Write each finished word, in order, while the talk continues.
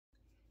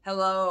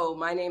Hello,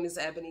 my name is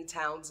Ebony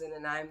Townsend,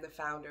 and I'm the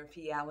founder of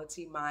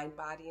Heality, Mind,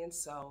 Body, and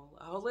Soul,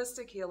 a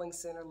holistic healing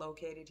center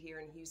located here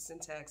in Houston,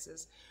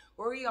 Texas,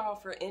 where we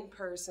offer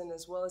in-person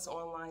as well as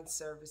online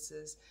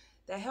services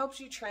that helps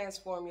you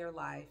transform your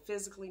life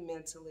physically,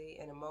 mentally,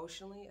 and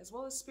emotionally, as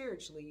well as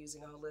spiritually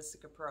using a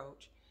holistic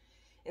approach.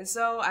 And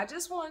so I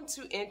just want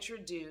to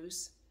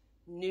introduce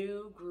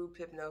new group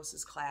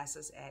hypnosis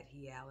classes at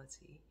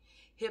Heality.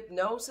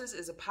 Hypnosis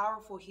is a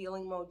powerful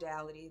healing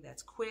modality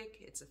that's quick,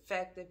 it's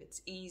effective,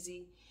 it's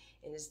easy,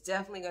 and it's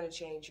definitely going to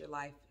change your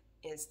life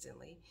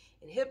instantly.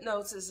 And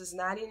hypnosis is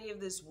not any of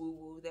this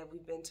woo-woo that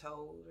we've been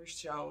told or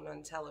shown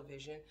on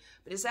television,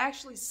 but it's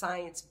actually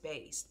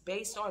science-based,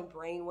 based on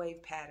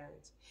brainwave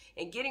patterns,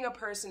 and getting a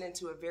person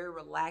into a very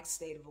relaxed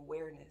state of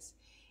awareness.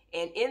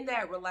 And in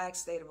that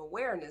relaxed state of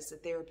awareness, the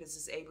therapist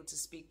is able to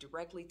speak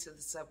directly to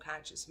the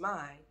subconscious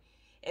mind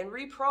and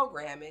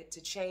reprogram it to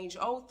change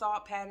old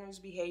thought patterns,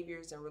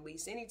 behaviors, and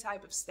release any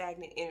type of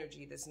stagnant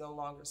energy that's no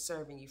longer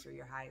serving you for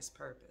your highest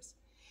purpose.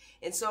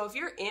 And so if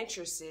you're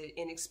interested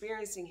in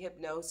experiencing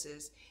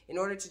hypnosis in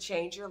order to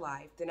change your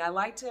life, then I'd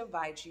like to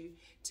invite you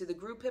to the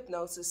group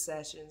hypnosis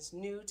sessions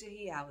new to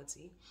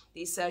Heality.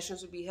 These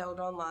sessions will be held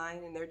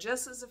online, and they're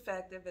just as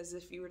effective as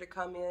if you were to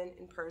come in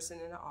person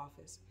in an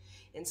office.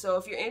 And so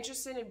if you're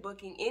interested in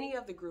booking any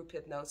of the group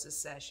hypnosis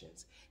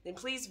sessions, then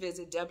please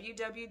visit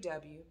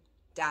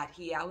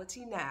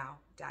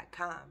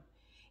www.healitynow.com.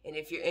 And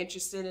if you're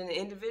interested in an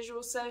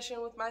individual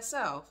session with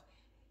myself,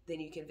 then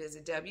you can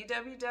visit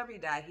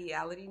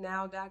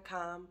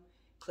www.healitynow.com,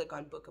 click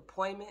on Book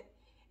Appointment,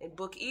 and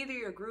book either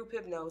your group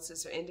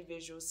hypnosis or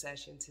individual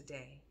session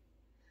today.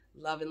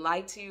 Love and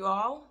light to you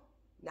all.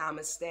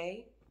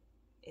 Namaste,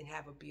 and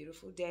have a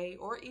beautiful day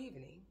or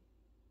evening.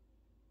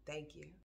 Thank you.